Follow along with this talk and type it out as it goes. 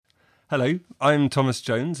Hello, I'm Thomas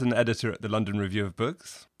Jones, an editor at the London Review of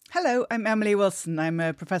Books. Hello, I'm Emily Wilson. I'm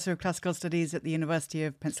a professor of classical studies at the University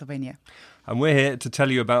of Pennsylvania. And we're here to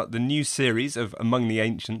tell you about the new series of Among the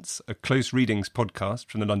Ancients, a close readings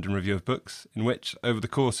podcast from the London Review of Books, in which, over the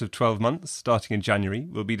course of 12 months, starting in January,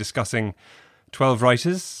 we'll be discussing 12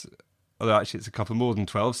 writers, although actually it's a couple more than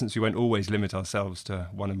 12, since we won't always limit ourselves to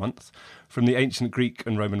one a month, from the ancient Greek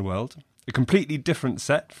and Roman world. A completely different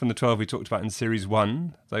set from the 12 we talked about in Series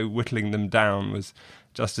 1, though whittling them down was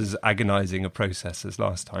just as agonising a process as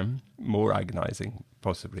last time. More agonising,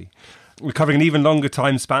 possibly. We're covering an even longer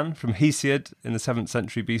time span, from Hesiod in the 7th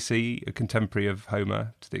century BC, a contemporary of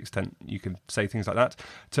Homer, to the extent you can say things like that,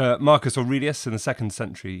 to Marcus Aurelius in the 2nd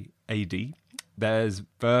century AD. There's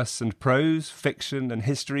verse and prose, fiction and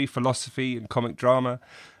history, philosophy and comic drama,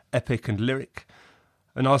 epic and lyric.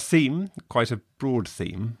 And our theme, quite a broad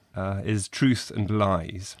theme, is truth and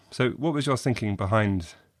lies. So what was your thinking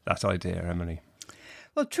behind that idea, Emily?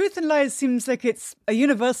 Well, truth and lies seems like it's a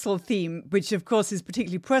universal theme, which of course is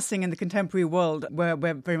particularly pressing in the contemporary world, where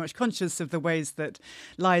we're very much conscious of the ways that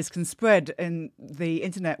lies can spread in the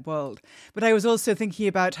internet world. But I was also thinking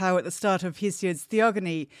about how at the start of Hesiod's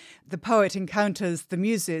Theogony, the poet encounters the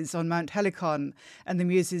Muses on Mount Helicon, and the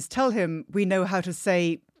Muses tell him, we know how to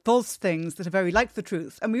say false things that are very like the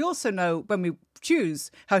truth. And we also know, when we choose,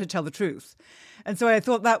 how to tell the truth. And so I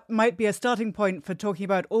thought that might be a starting point for talking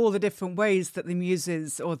about all the different ways that the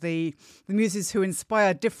Muses, or the Muses who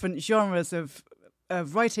inspire different genres of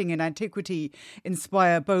writing in antiquity,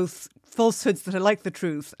 inspire both falsehoods that are like the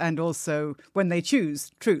truth and also, when they choose,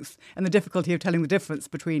 truth, and the difficulty of telling the difference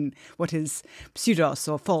between what is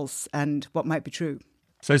pseudos or false and what might be true.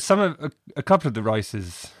 So a couple of the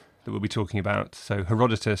writers that we'll be talking about, so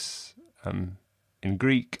Herodotus in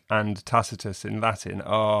Greek and Tacitus in Latin,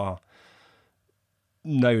 are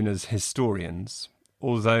known as historians,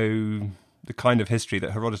 although the kind of history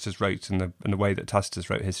that Herodotus wrote and the way that Tacitus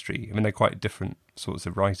wrote history, I mean, they're quite different sorts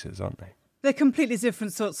of writers, aren't they? They're completely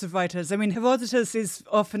different sorts of writers. I mean, Herodotus is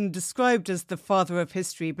often described as the father of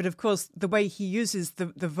history, but of course, the way he uses the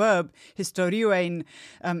verb historioin,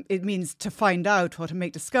 it means to find out or to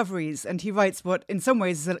make discoveries. And he writes what, in some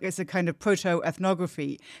ways, is a kind of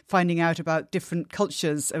proto-ethnography, finding out about different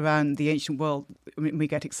cultures around the ancient world. I mean, we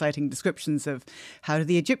get exciting descriptions of how do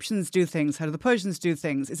the Egyptians do things, how do the Persians do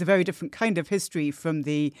things. It's a very different kind of history from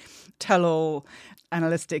the tell-all,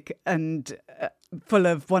 analytic and full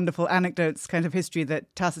of wonderful anecdotes kind of history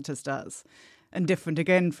that Tacitus does. And different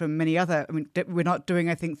again from many other, I mean, we're not doing,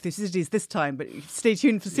 I think, Thucydides this time, but stay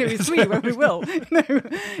tuned for Series 3 where we will.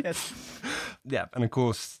 Yes. Yeah, and of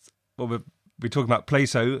course, we're talking about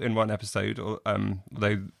Plato in one episode,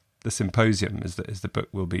 although the Symposium is the book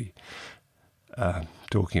we'll be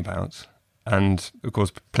talking about. And of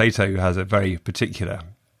course, Plato has a very particular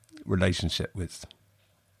relationship with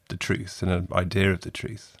the truth and an idea of the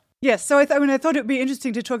truth. Yes, so I thought it would be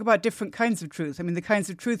interesting to talk about different kinds of truth. I mean, the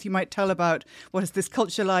kinds of truth you might tell about what is this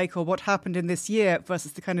culture like, or what happened in this year,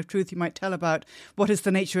 versus the kind of truth you might tell about what is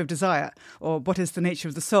the nature of desire, or what is the nature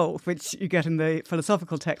of the soul, which you get in the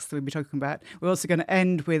philosophical text that we'll be talking about. We're also going to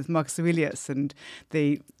end with Marcus Aurelius and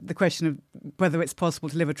the question of whether it's possible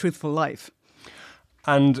to live a truthful life.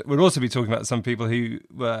 And we'll also be talking about some people who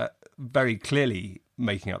were very clearly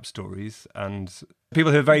making up stories, and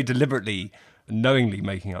people who are very deliberately, knowingly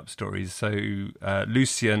making up stories. So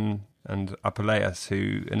Lucian and Apuleius,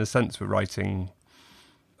 who in a sense were writing,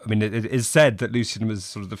 I mean, it is said that Lucian was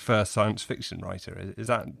sort of the first science fiction writer. Is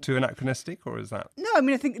that too anachronistic, or is that? No, I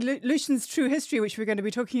mean, I think Lucian's True History, which we're going to be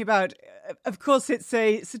talking about, of course, it's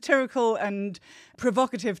a satirical and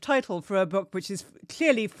provocative title for a book which is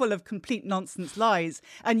clearly full of complete nonsense lies,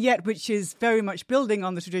 and yet which is very much building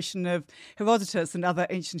on the tradition of Herodotus and other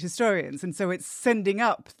ancient historians. And so it's sending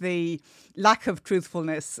up the lack of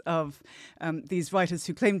truthfulness of these writers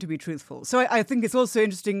who claim to be truthful. So I think it's also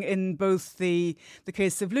interesting in both the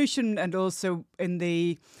case of Lucian and also in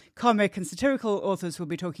the comic and satirical authors we'll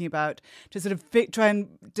be talking about, to sort of try and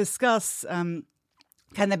discuss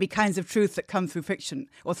can there be kinds of truth that come through fiction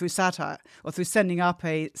or through satire or through sending up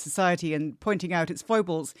a society and pointing out its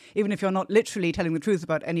foibles, even if you're not literally telling the truth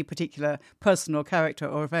about any particular person or character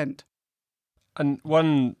or event. And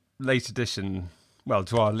one late addition, well,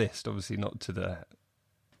 to our list, obviously not to the...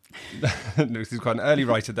 This is quite an early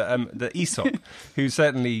writer, the Aesop, who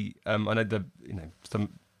certainly, I know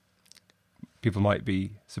some people might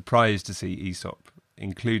be surprised to see Aesop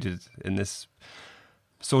included in this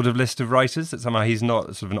sort of list of writers, that somehow he's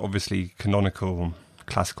not sort of an obviously canonical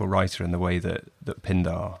classical writer in the way that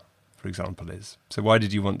Pindar, for example, is. So why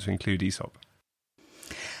did you want to include Aesop?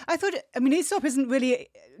 I thought, I mean, Aesop isn't really,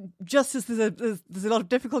 just as there's a lot of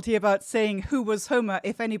difficulty about saying who was Homer,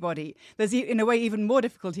 if anybody, there's in a way even more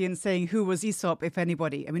difficulty in saying who was Aesop, if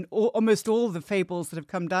anybody. I mean, almost all the fables that have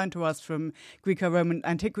come down to us from Greco-Roman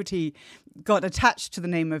antiquity got attached to the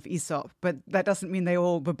name of Aesop, but that doesn't mean they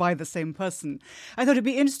all were by the same person. I thought it'd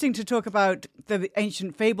be interesting to talk about the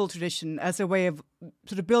ancient fable tradition as a way of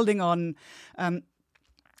sort of building on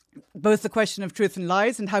both the question of truth and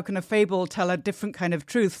lies, and how can a fable tell a different kind of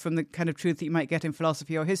truth from the kind of truth that you might get in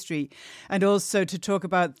philosophy or history, and also to talk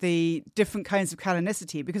about the different kinds of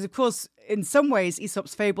canonicity, because of course in some ways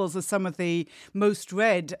Aesop's fables are some of the most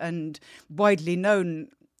read and widely known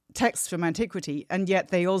texts from antiquity, and yet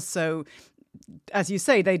they also, as you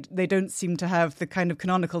say, they don't seem to have the kind of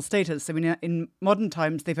canonical status. I mean, in modern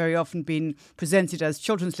times, they've very often been presented as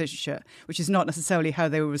children's literature, which is not necessarily how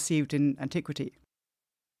they were received in antiquity.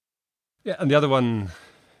 Yeah, and the other one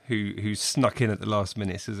who snuck in at the last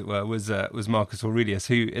minute, as it were, was Marcus Aurelius,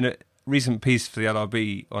 who in a recent piece for the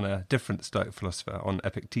LRB on a different Stoic philosopher, on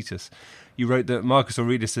Epictetus, you wrote that Marcus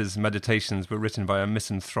Aurelius's meditations were written by a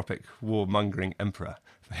misanthropic, war-mongering emperor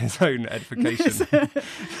for his own edification.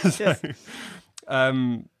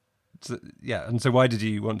 And so why did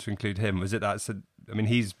you want to include him? Was it that? I mean,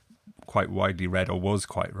 he's quite widely read, or was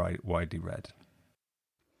quite widely read.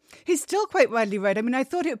 He's still quite widely read. I mean, I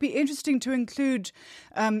thought it would be interesting to include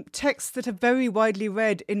texts that are very widely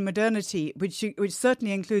read in modernity, which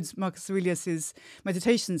certainly includes Marcus Aurelius's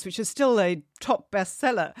Meditations, which is still a top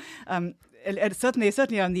bestseller. Certainly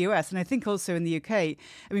in the US, and I think also in the UK. I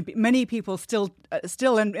mean, many people still,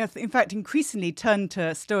 and in fact, increasingly turn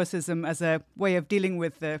to Stoicism as a way of dealing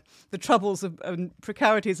with the troubles and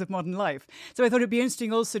precarities of modern life. So I thought it'd be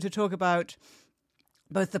interesting also to talk about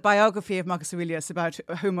both the biography of Marcus Aurelius, about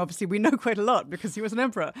whom obviously we know quite a lot because he was an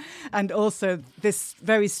emperor, and also this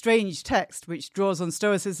very strange text which draws on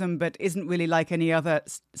Stoicism but isn't really like any other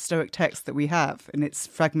Stoic text that we have in its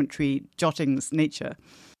fragmentary jottings nature.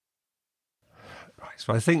 Right,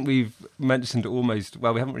 so I think we've mentioned we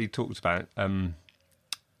haven't really talked about the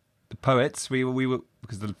poets. We were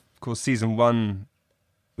because of course season 1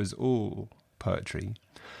 was all poetry,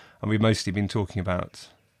 and we've mostly been talking about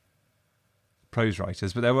prose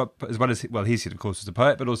writers, but there were, as well as, Hesiod of course was a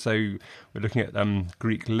poet, but also we're looking at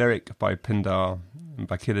Greek lyric by Pindar and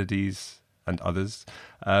Bacchylides and others,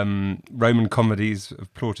 Roman comedies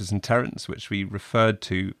of Plautus and Terence, which we referred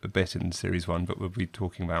to a bit in series 1, but we'll be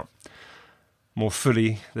talking about more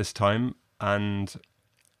fully this time, and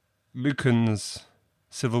Lucan's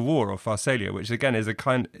Civil War, or Pharsalia, which again is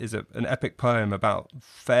an epic poem about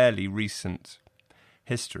fairly recent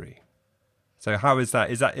history. So how is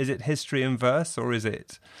that? Is it history in verse, or is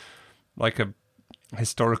it like a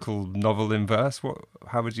historical novel in verse?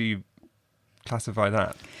 How would you classify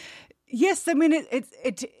that? Yes, I mean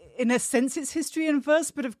it in a sense it's history in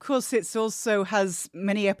verse, but of course it also has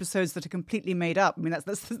many episodes that are completely made up. I mean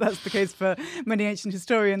that's the case for many ancient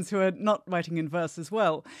historians who are not writing in verse as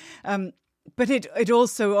well. But it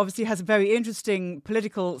also obviously has a very interesting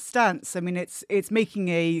political stance. I mean, it's making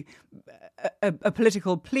a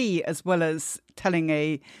political plea as well as telling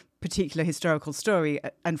a particular historical story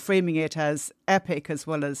and framing it as epic as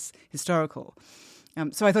well as historical.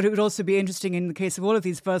 So I thought it would also be interesting in the case of all of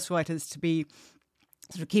these verse writers to be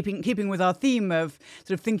sort of keeping with our theme of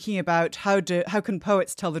sort of thinking about how can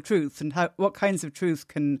poets tell the truth, and what kinds of truth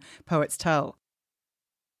can poets tell.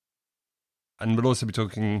 And we'll also be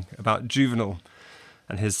talking about Juvenal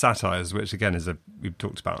and his satires, which again we've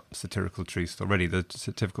talked about satirical truth already, the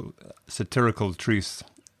satirical truth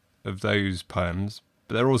of those poems.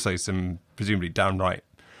 But there are also some presumably downright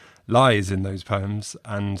lies in those poems,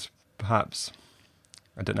 and perhaps,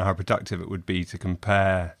 I don't know how productive it would be to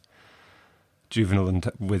compare Juvenal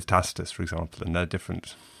with Tacitus, for example, and their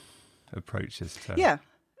different approaches to... Yeah,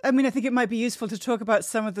 I mean, I think it might be useful to talk about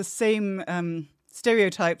some of the same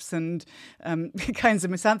stereotypes and kinds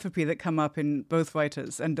of misanthropy that come up in both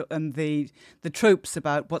writers, and the tropes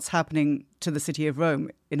about what's happening to the city of Rome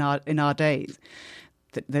in our days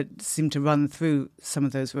that seem to run through some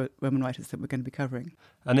of those Roman writers that we're going to be covering.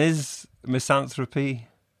 And is misanthropy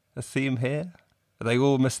a theme here? Are they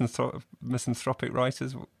all misanthropic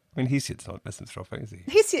writers? I mean, Hesiod's not misanthropic, is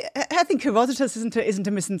he? I think Herodotus isn't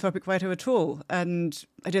a misanthropic writer at all, and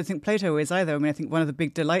I don't think Plato is either. I mean, I think one of the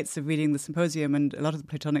big delights of reading the Symposium and a lot of the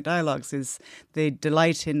Platonic dialogues is the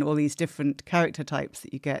delight in all these different character types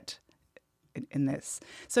that you get in this.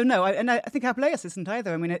 So no, I think Apuleius isn't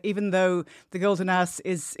either. I mean, even though The Golden Ass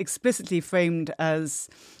is explicitly framed as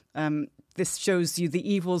this shows you the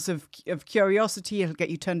evils of curiosity, it'll get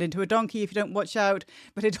you turned into a donkey if you don't watch out,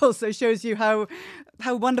 but it also shows you how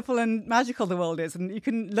wonderful and magical the world is, and you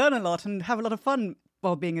can learn a lot and have a lot of fun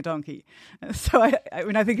while being a donkey. So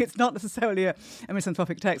I think it's not necessarily a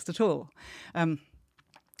misanthropic text at all.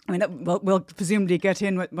 We'll presumably get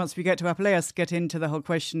in, once we get to Apuleius, get into the whole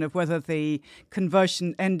question of whether the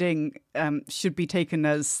conversion ending should be taken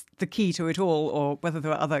as the key to it all, or whether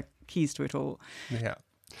there are other keys to it all. Yeah.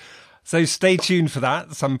 So stay tuned for that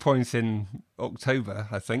at some point in October,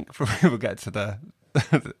 I think. We'll get to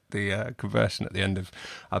the conversion at the end of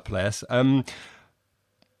Apuleius.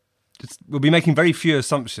 We'll be making very few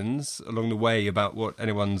assumptions along the way about what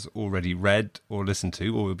anyone's already read or listened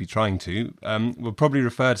to, or we'll be trying to. We'll probably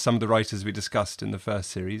refer to some of the writers we discussed in the first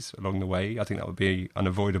series along the way. I think that would be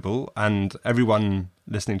unavoidable. And everyone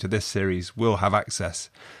listening to this series will have access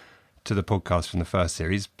to the podcast from the first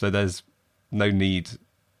series. So there's no need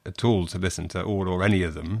at all to listen to all or any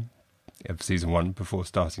of them of season 1 before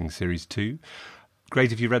starting series 2.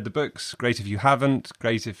 Great if you read the books. Great if you haven't.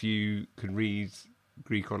 Great if you can read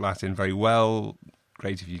Greek or Latin very well.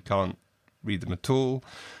 Great if you can't read them at all.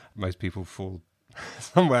 Most people fall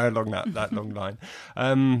somewhere along that long line.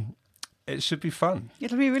 It should be fun.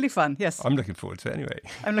 It'll be really fun, yes. I'm looking forward to it anyway.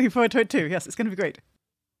 I'm looking forward to it too, yes. It's going to be great.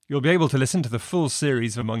 You'll be able to listen to the full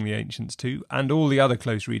series of Among the Ancients too, and all the other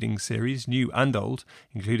close reading series, new and old,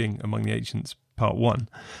 including Among the Ancients Part 1,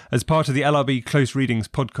 as part of the LRB Close Readings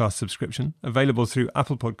podcast subscription, available through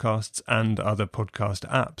Apple Podcasts and other podcast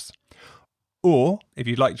apps. Or, if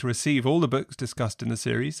you'd like to receive all the books discussed in the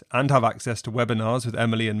series and have access to webinars with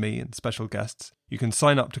Emily and me and special guests, you can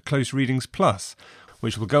sign up to Close Readings Plus,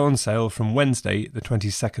 which will go on sale from Wednesday, the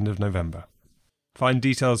 22nd of November. Find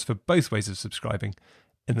details for both ways of subscribing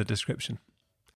in the description.